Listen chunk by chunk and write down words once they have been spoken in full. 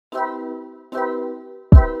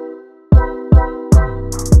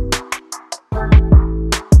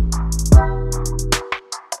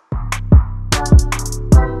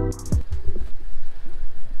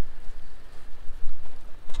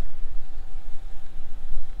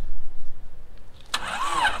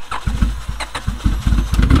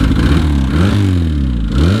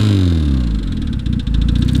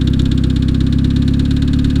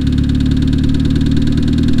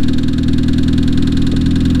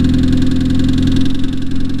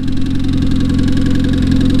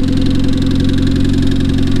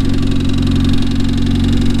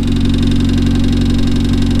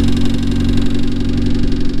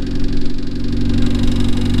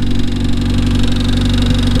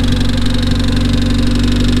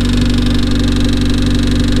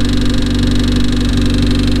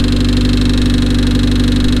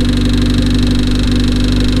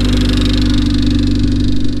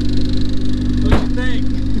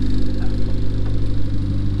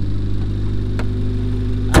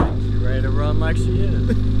actually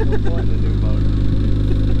is. No point in a new motor.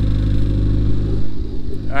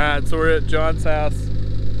 Alright, so we're at John's house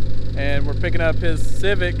and we're picking up his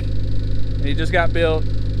Civic, and he just got built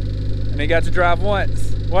and he got to drive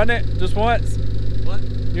once, wasn't it? Just once? What?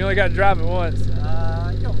 You only got to drive it once.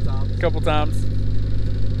 A couple times. Couple times.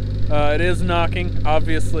 It is knocking,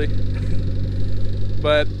 obviously.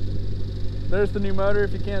 But there's the new motor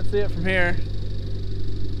if you can't see it from here.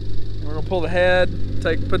 And we're gonna pull the head,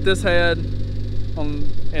 put this head on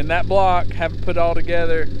in that block, have it put all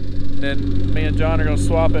together, and then me and John are gonna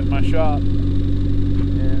swap it in my shop.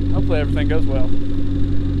 And hopefully everything goes well.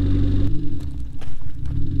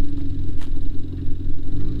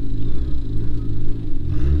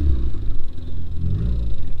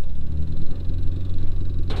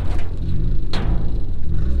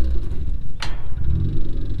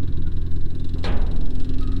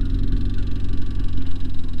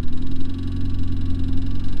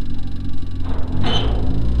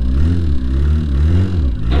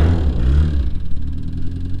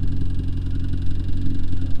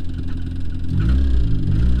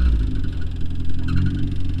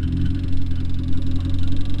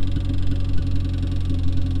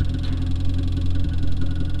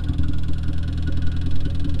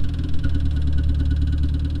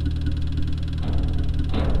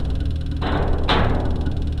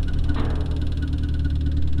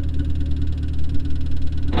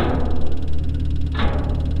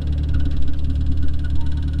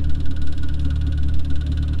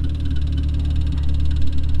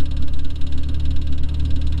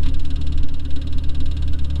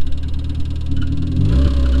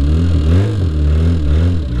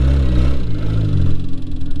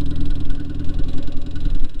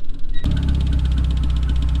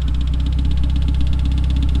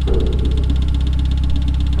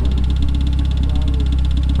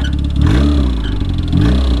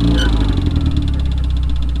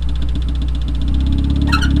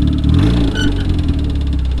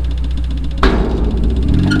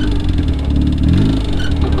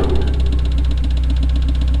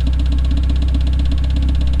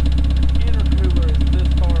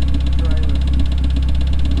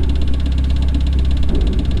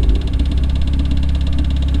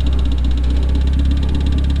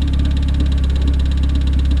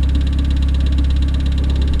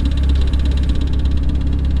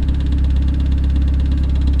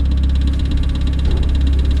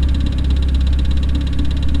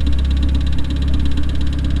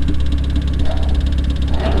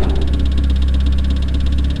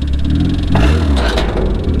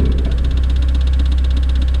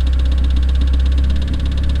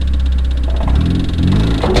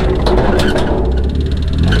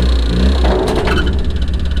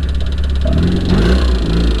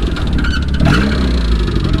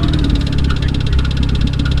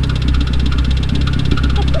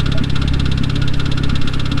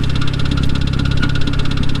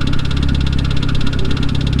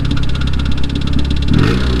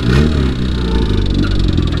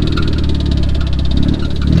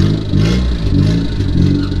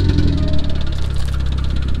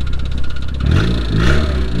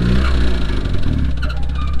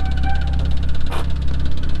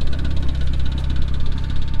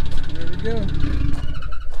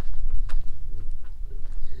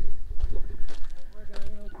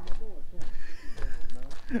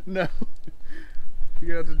 No.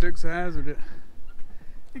 You got to Dukes of Hazzard it.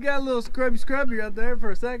 You got a little scrubby out there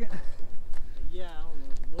for a second. Yeah, I don't know.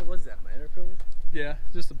 What was that, my intercooler? Yeah,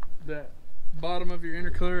 just the bottom of your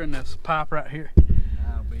intercooler and this pipe right here.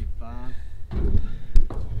 That'll be fine.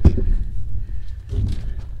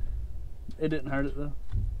 It didn't hurt it though.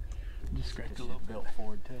 Just scraped a little bit. Built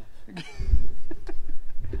Ford too.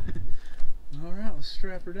 Alright, let's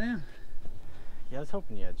strap her down. Yeah, I was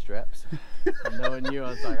hoping you had straps. Knowing you, I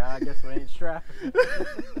was like, I guess we ain't strapping.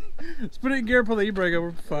 Let's put it in gear, pull the e-brake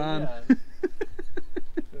over, fine. Yeah.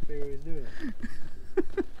 I figured we was doing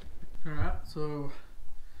it. Alright, so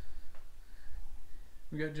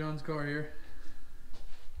we got John's car here.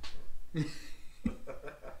 Yeah,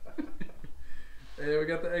 we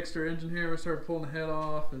got the extra engine here. We started pulling the head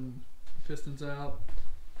off and pistons out.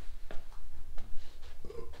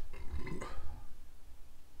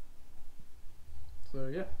 So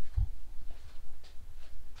yeah.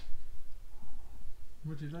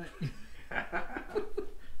 What'd you think?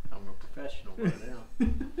 I'm a professional by now.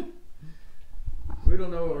 We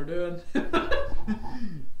don't know what we're doing.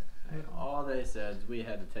 And all they said is we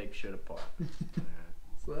had to take shit apart.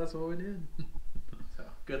 So that's what we did. So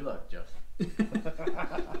good luck, Justin.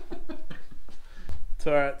 It's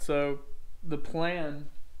alright, so the plan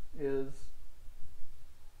is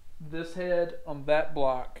this head on that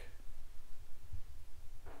block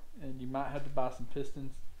and you might have to buy some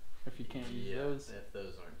pistons if you can't use those. If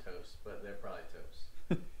those aren't toast, but they're probably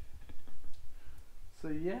toast. So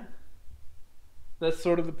yeah, that's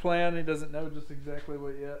sort of the plan. He doesn't know just exactly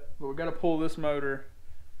what yet, but we're gonna pull this motor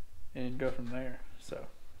and go from there. So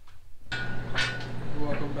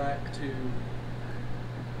welcome back to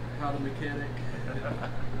How to Mechanic.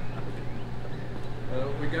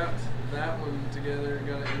 We got that one together,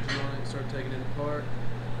 got an engine on it, started taking it apart,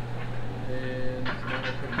 and now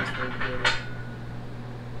we're putting this thing together.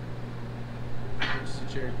 It's just a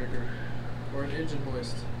cherry picker, or an engine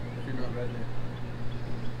hoist if you're not ready.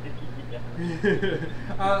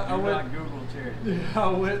 I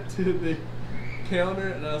went to the counter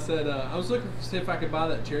and I said, I was looking to see if I could buy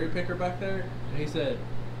that cherry picker back there, and he said,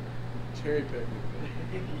 cherry picker?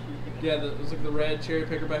 Yeah, it was like the red cherry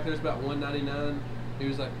picker back there. It's about $1.99. He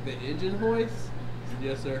was like, the engine hoist? I said,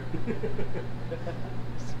 yes, sir.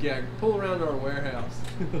 Said, yeah, pull around our warehouse.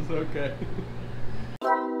 I was okay.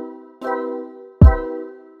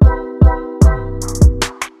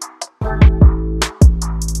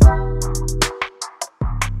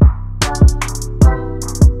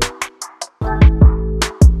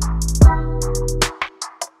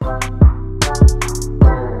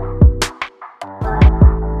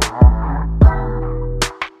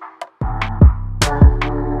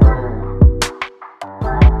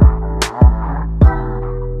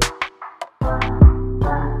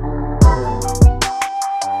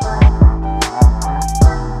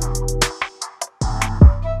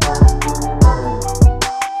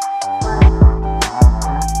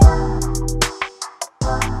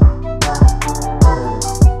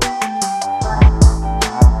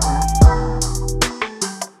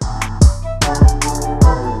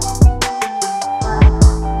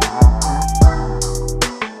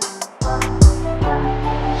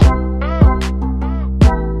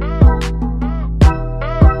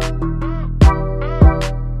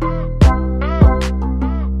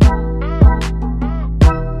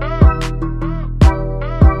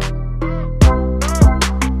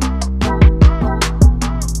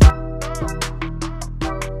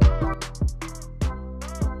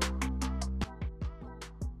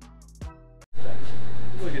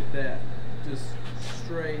 Look at that, just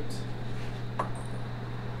straight.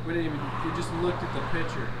 We just looked at the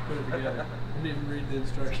picture, put it together. We didn't read the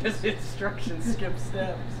instructions. Because the instructions skip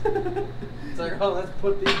steps. It's like, oh, let's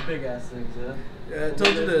put these big ass things in. Yeah, it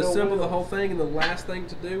told you to assemble the whole thing, and the last thing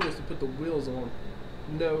to do was to put the wheels on.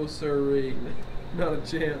 No sirree, not a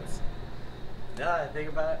chance. Now that I think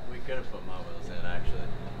about it, we could have put my wheels in actually.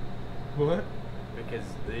 What? Because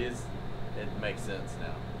these, it makes sense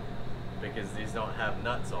now. Because these don't have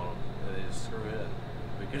nuts on them, and they just screw in.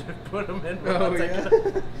 We could have put them in. Oh yeah.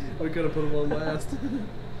 We could have put them on last.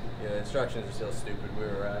 Yeah, the instructions are still stupid. We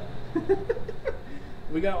were right.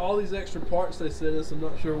 We got all these extra parts they sent us. I'm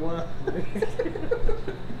not sure why.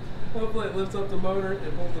 Hopefully it lifts up the motor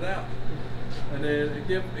and pulls it out. And then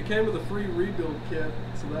it came with a free rebuild kit,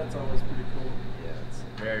 so that's always pretty cool. Yeah, it's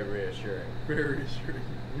very reassuring. Very reassuring.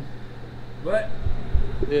 But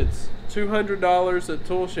it's $200 at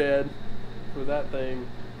Tool Shed for that thing.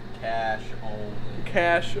 Cash only.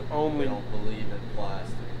 Cash only. We don't believe in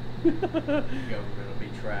plastic. The government will be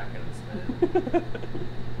tracking us, man.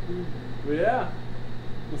 But yeah,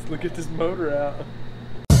 let's look at this motor out.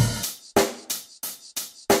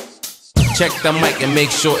 Check the mic and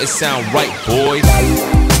make sure it sound right, boys.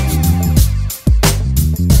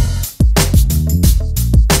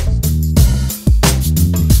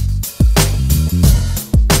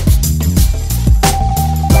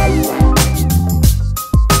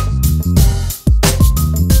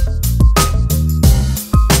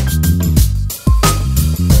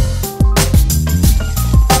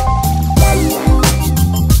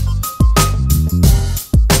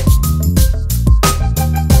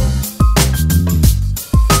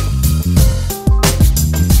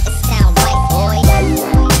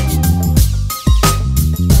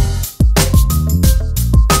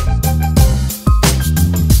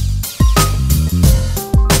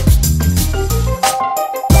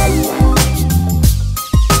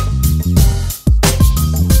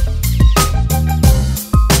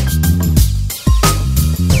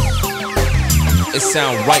 It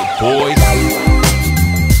sound right, boys.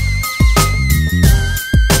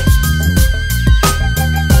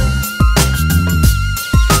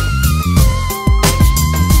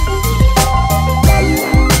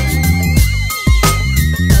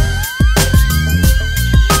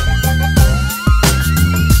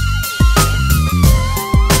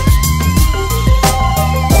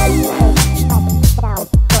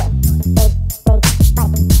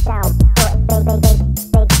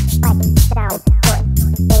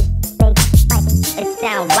 Down.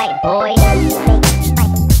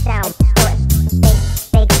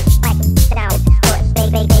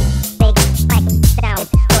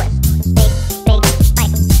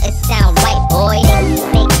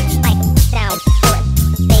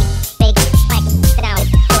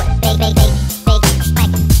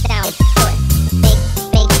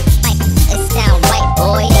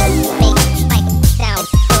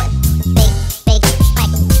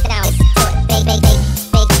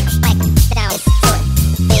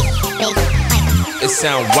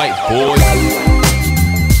 sound right, boys.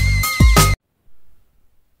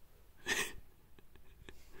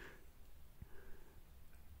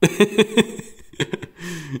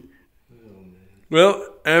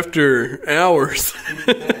 Well, after hours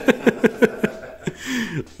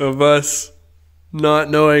of us not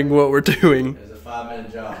knowing what we're doing, It's a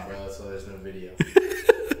 5-minute job, bro, so there's no video.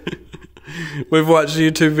 we've watched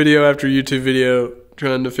YouTube video after YouTube video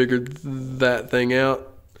trying to figure that thing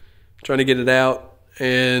out, trying to get it out.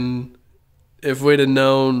 And if we'd have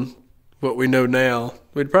known what we know now,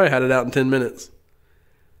 we'd probably had it out in 10 minutes.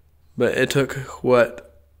 But it took,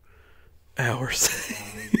 what, hours?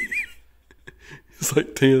 It's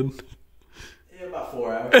like 10. Yeah, about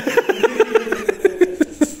 4 hours.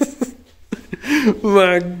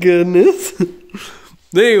 My goodness.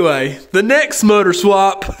 Anyway, the next motor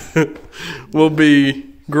swap will be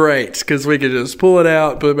great because we could just pull it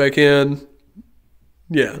out, put it back in.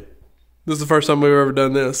 Yeah. This is the first time we've ever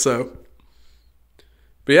done this, so.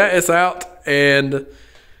 But yeah, it's out, and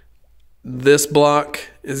this block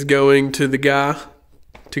is going to the guy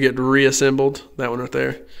to get reassembled. That one right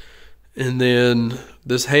there. And then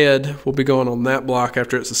this head will be going on that block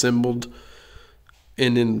after it's assembled,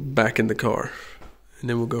 and then back in the car. And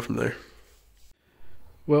then we'll go from there.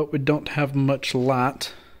 Well, we don't have much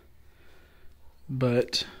light,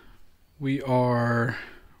 but we are,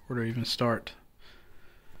 where do we even start?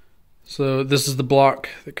 So this is the block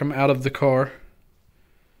that come out of the car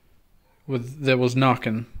that was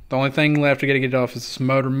knocking. The only thing left to get it off is this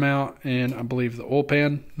motor mount and I believe the oil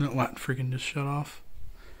pan. That light freaking just shut off.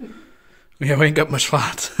 Yeah, we ain't got much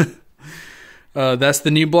light. That's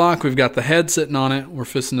the new block. We've got the head sitting on it. We're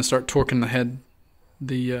fisting to start torquing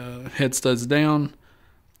the head studs down.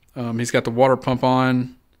 He's got the water pump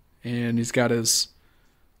on, and he's got his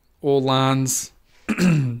oil lines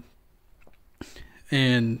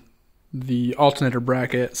and the alternator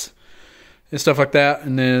brackets and stuff like that.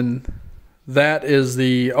 And then that is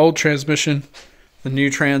the old transmission. The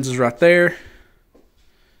new trans is right there,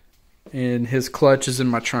 and his clutch is in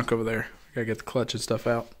my trunk over there. I gotta get the clutch and stuff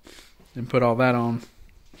out and put all that on.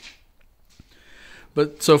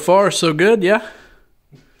 But so far, so good, yeah?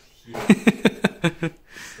 Stuff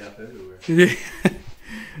everywhere. Yeah.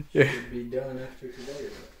 Yeah. Should be done after today.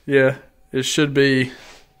 Yeah, it should be.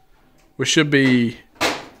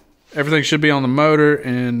 Everything should be on the motor,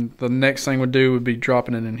 and the next thing we'd do would be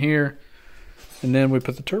dropping it in here, and then we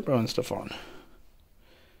put the turbo and stuff on.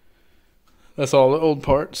 That's all the old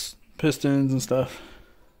parts, pistons and stuff.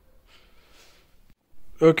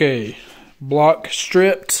 Okay, block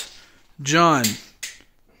stripped. John,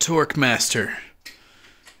 Torque Master.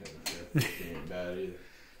 It ain't bad either.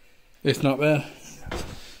 It's not bad.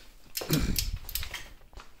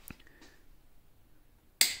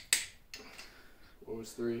 What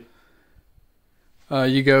was 3?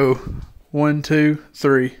 You go 1, 2,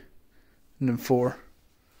 3, and then 4, and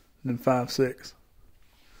then 5, 6.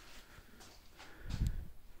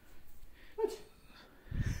 What?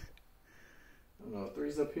 I don't know.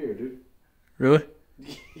 3's up here, dude. Really?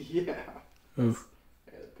 Yeah. Ooh.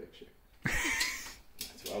 I got a picture.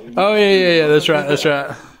 That's why we Oh yeah. That's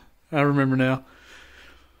right. I remember now.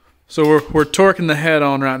 So we're torquing the head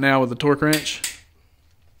on right now with the torque wrench,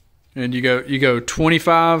 and you go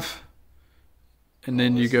 25, and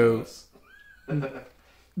then you go.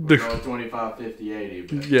 We're going 25, 50, 80.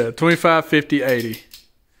 But Yeah, 25, 50, 80.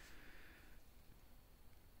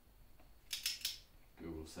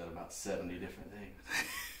 Google said about 70 different things.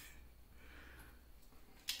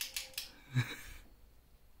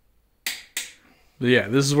 But yeah,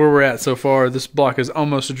 this is where we're at so far. This block is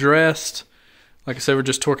almost addressed. Like I said, we're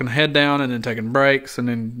just torquing the head down and then taking brakes and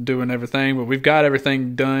then doing everything. But we've got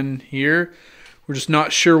everything done here. We're just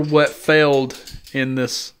not sure what failed in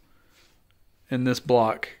this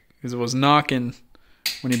block, because it was knocking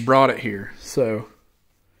when he brought it here. So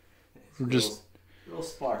we're just real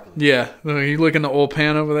sparkly. yeah. You look in the oil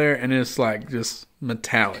pan over there, and it's like just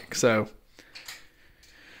metallic. So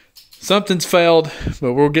something's failed,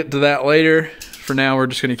 but we'll get to that later. For now, we're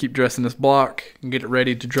just going to keep dressing this block and get it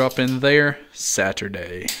ready to drop in there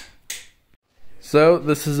Saturday. So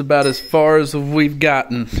this is about as far as we've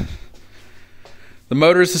gotten. The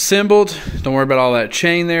motor is assembled. Don't worry about all that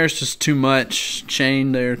chain there. It's just too much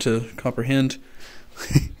chain there to comprehend.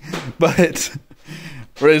 But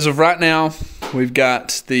as of right now, we've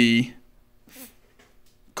got the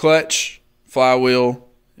clutch, flywheel,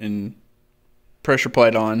 and pressure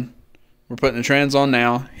plate on. We're putting the trans on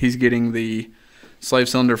now. He's getting the slave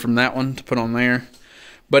cylinder from that one to put on there.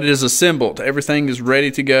 But it is assembled. Everything is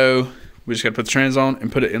ready to go. We just got to put the trans on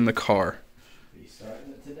and put it in the car.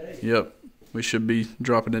 Restarting it today. Yep. we should be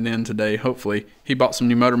dropping it in today, hopefully. He bought some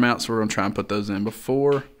new motor mounts, so we're going to try and put those in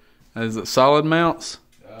before. Is it solid mounts?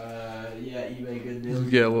 Yeah, eBay good deal.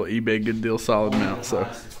 Yeah, a little eBay good deal solid mount. So.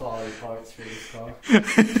 Quality parts for this car.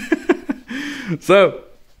 So,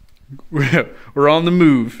 we're on the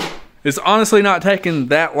move. It's honestly not taking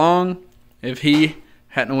that long. If he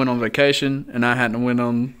hadn't went on vacation and I hadn't went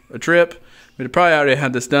on a trip, we'd probably already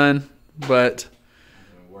had this done. But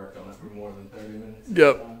We worked on it for more than 30 minutes.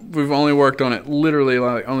 yep, we've only worked on it literally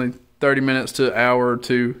like only 30 minutes to an hour or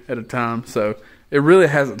two at a time. So it really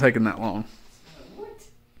hasn't taken that long.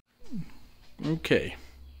 Okay,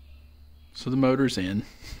 so the motor's in.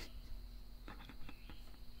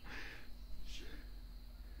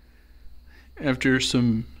 After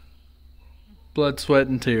some blood, sweat,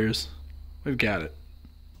 and tears, we've got it.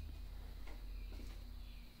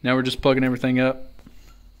 Now we're just plugging everything up.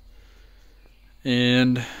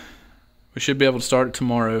 And we should be able to start it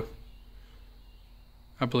tomorrow,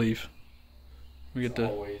 I believe. We get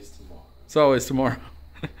Always tomorrow. It's always tomorrow.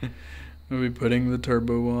 We'll be putting the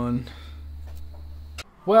turbo on.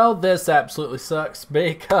 Well, this absolutely sucks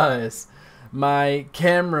because my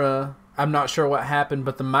camera, I'm not sure what happened,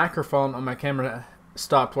 but the microphone on my camera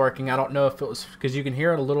stopped working. I don't know if it was because you can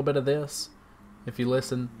hear a little bit of this if you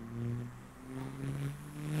listen.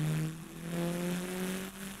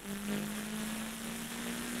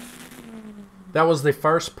 That was the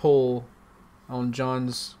first pull on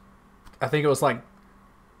John's, I think it was like,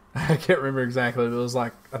 I can't remember exactly, but it was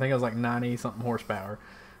like, I think it was like 90 something horsepower.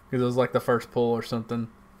 Because it was like the first pull or something.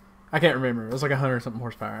 I can't remember. It was like 100 something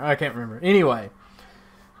horsepower. I can't remember. Anyway,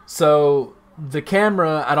 so the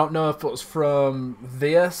camera, I don't know if it was from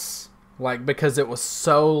this, like because it was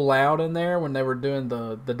so loud in there when they were doing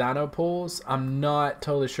the dyno pulls. I'm not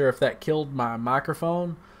totally sure if that killed my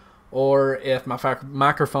microphone or if my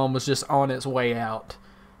microphone was just on its way out.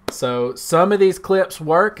 So some of these clips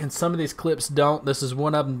work and some of these clips don't. This is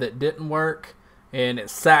one of them that didn't work. And it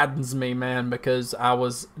saddens me, man, because I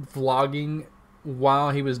was vlogging while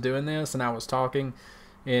he was doing this and I was talking.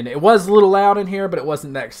 And it was a little loud in here, but it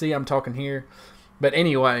wasn't that. See, I'm talking here. But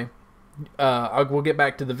anyway, we'll get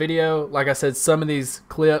back to the video. Like I said, some of these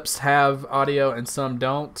clips have audio and some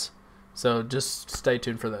don't. So just stay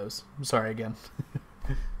tuned for those. I'm sorry again.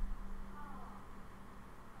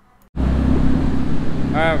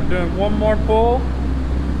 Alright, we're doing one more pull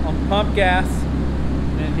on pump gas.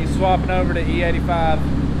 And he's swapping over to E85.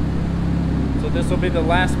 So this will be the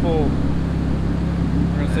last pull.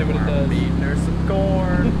 We're going to see what it does. There's some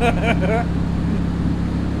corn.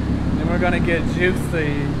 And we're going to get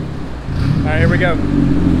juicy. Alright, here we go.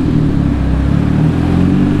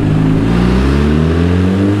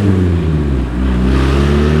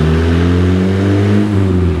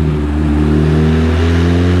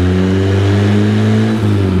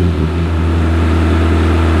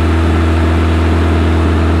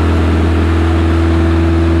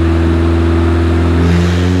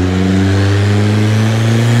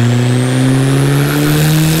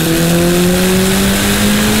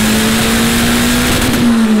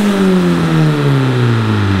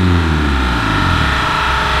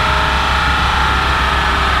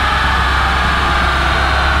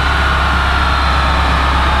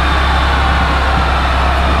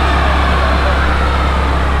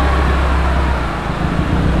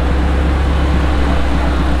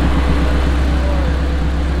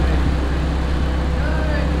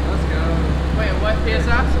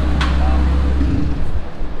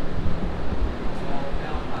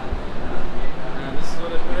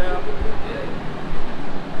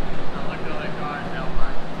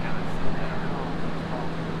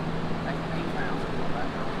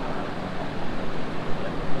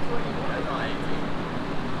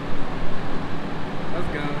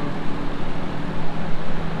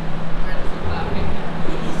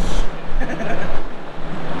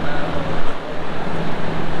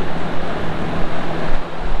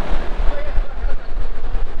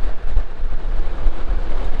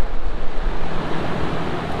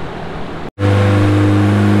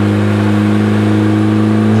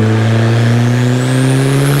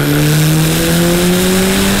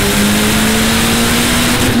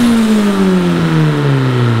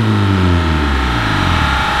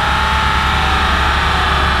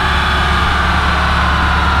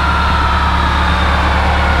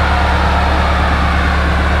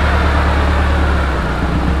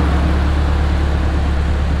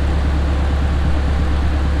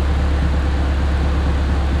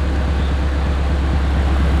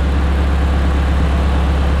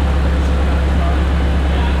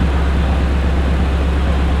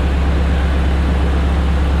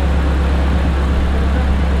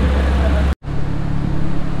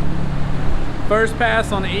 First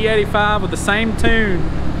pass on the E85 with the same tune.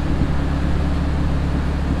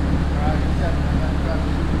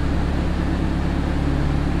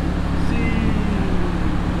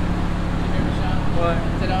 What?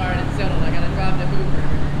 Said, alright, it's settled. I gotta drive the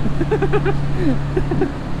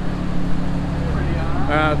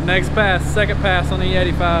Hoover. Next pass, second pass on the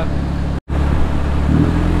E85.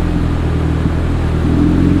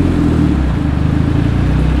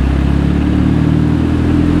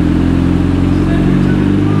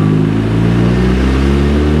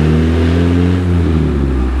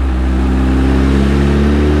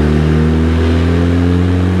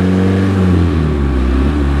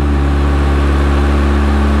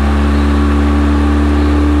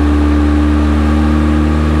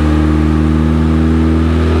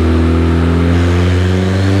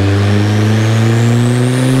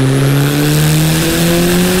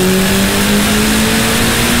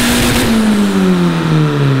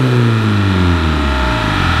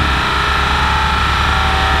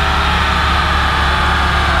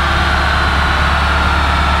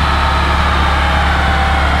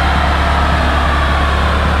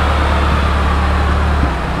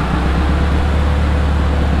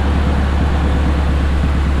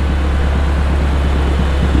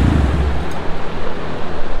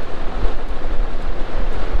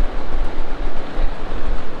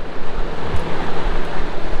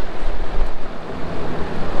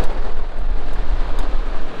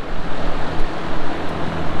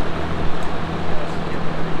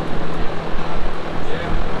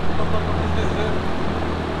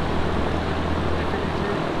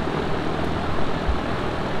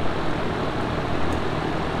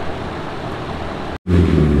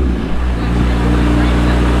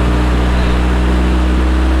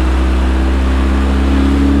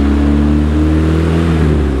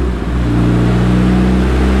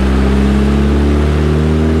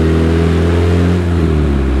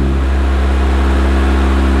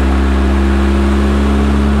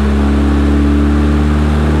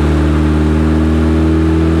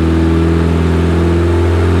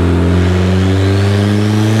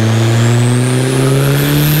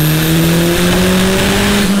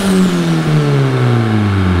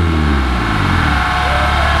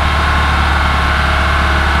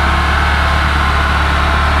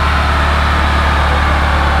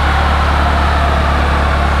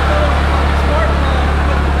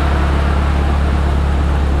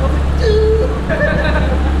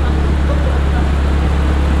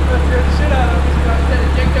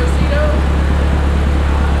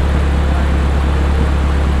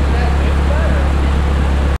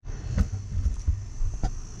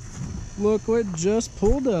 Look what just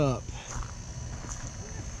pulled up.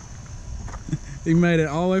 He made it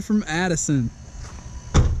all the way from Addison.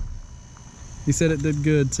 He said it did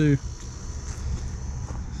good too.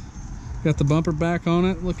 Got the bumper back on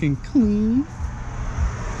it, looking clean.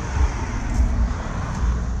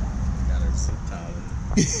 Got her zip tied.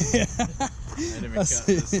 Yeah. I didn't even cut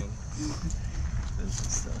this one. This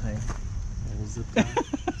is still hanging. Little zip tie.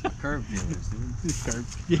 It's curb dealers, dude. Curb.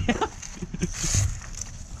 Yeah.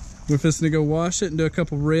 We're fixing to go wash it and do a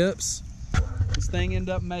couple rips. This thing ended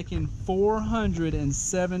up making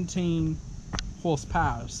 417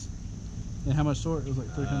 horsepower. And how much torque? It was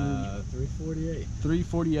like 300. 348.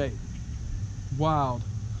 348. Wild.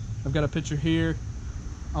 I've got a picture here.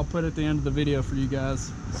 I'll put it at the end of the video for you guys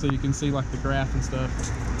so you can see like the graph and stuff.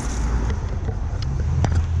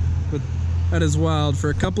 But that is wild. For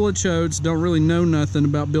a couple of chodes, don't really know nothing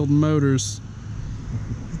about building motors.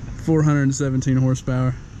 417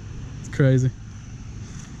 horsepower. It's crazy.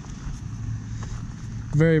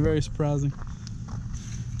 Very, very surprising.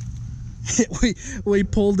 we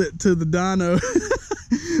pulled it to the dyno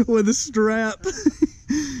with a strap.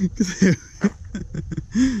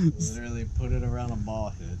 Literally put it around a ball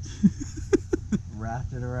hitch,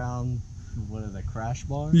 wrapped it around the crash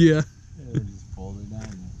bar. Yeah. And just pulled it down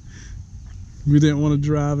there. We didn't want to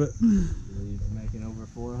drive it. He's making over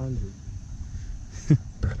 400.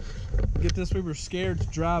 Get this, we were scared to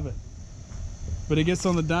drive it. But it gets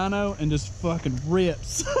on the dyno and just fucking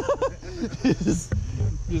rips.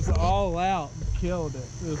 just all out. Killed it.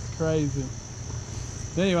 It was crazy.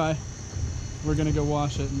 But anyway, we're gonna go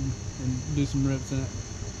wash it and do some rips in it.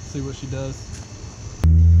 See what she does.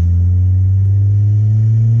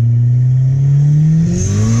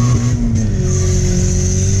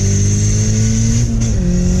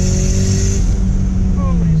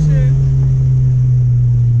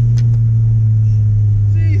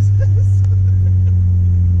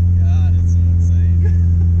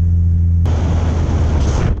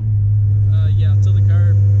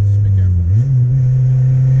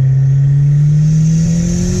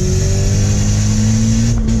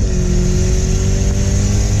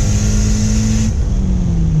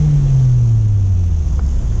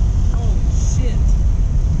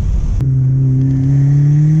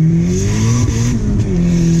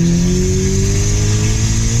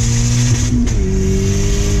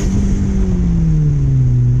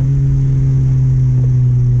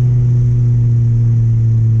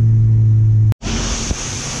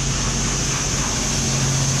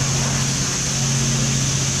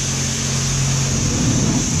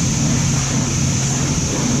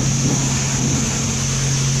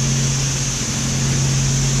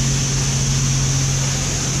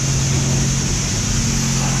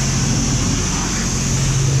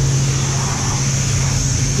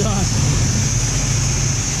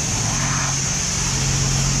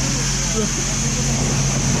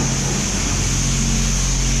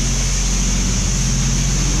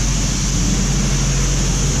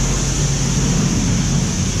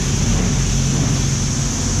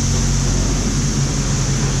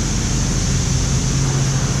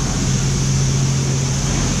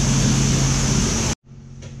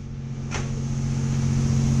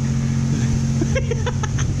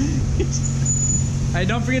 Hey,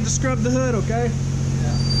 don't forget to scrub the hood, okay?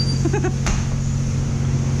 Yeah.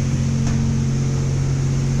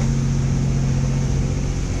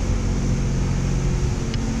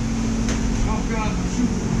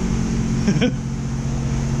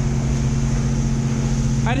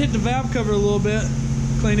 I'd hit the valve cover a little bit,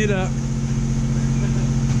 clean it up.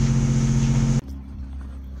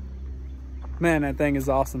 Man, that thing is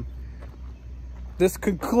awesome. This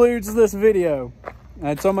concludes this video. I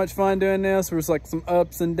had so much fun doing this. There was like some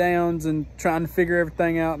ups and downs and trying to figure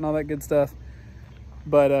everything out and all that good stuff.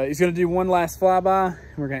 But he's gonna do one last flyby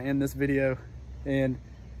and we're gonna end this video. And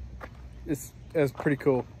it's pretty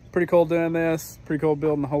cool. Pretty cool doing this, pretty cool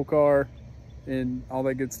building the whole car and all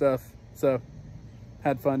that good stuff. So,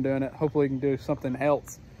 had fun doing it. Hopefully we can do something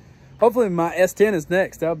else. Hopefully my S10 is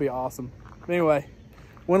next, that would be awesome. But anyway,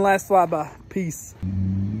 one last flyby, peace.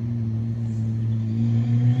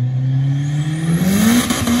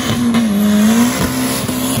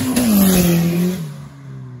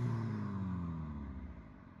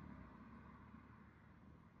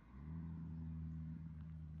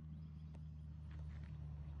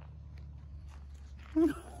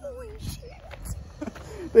 Holy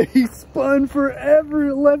shit. He spun forever.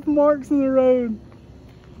 It left marks in the road.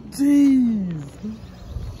 Jeez.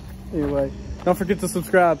 Anyway, don't forget to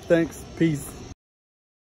subscribe. Thanks. Peace.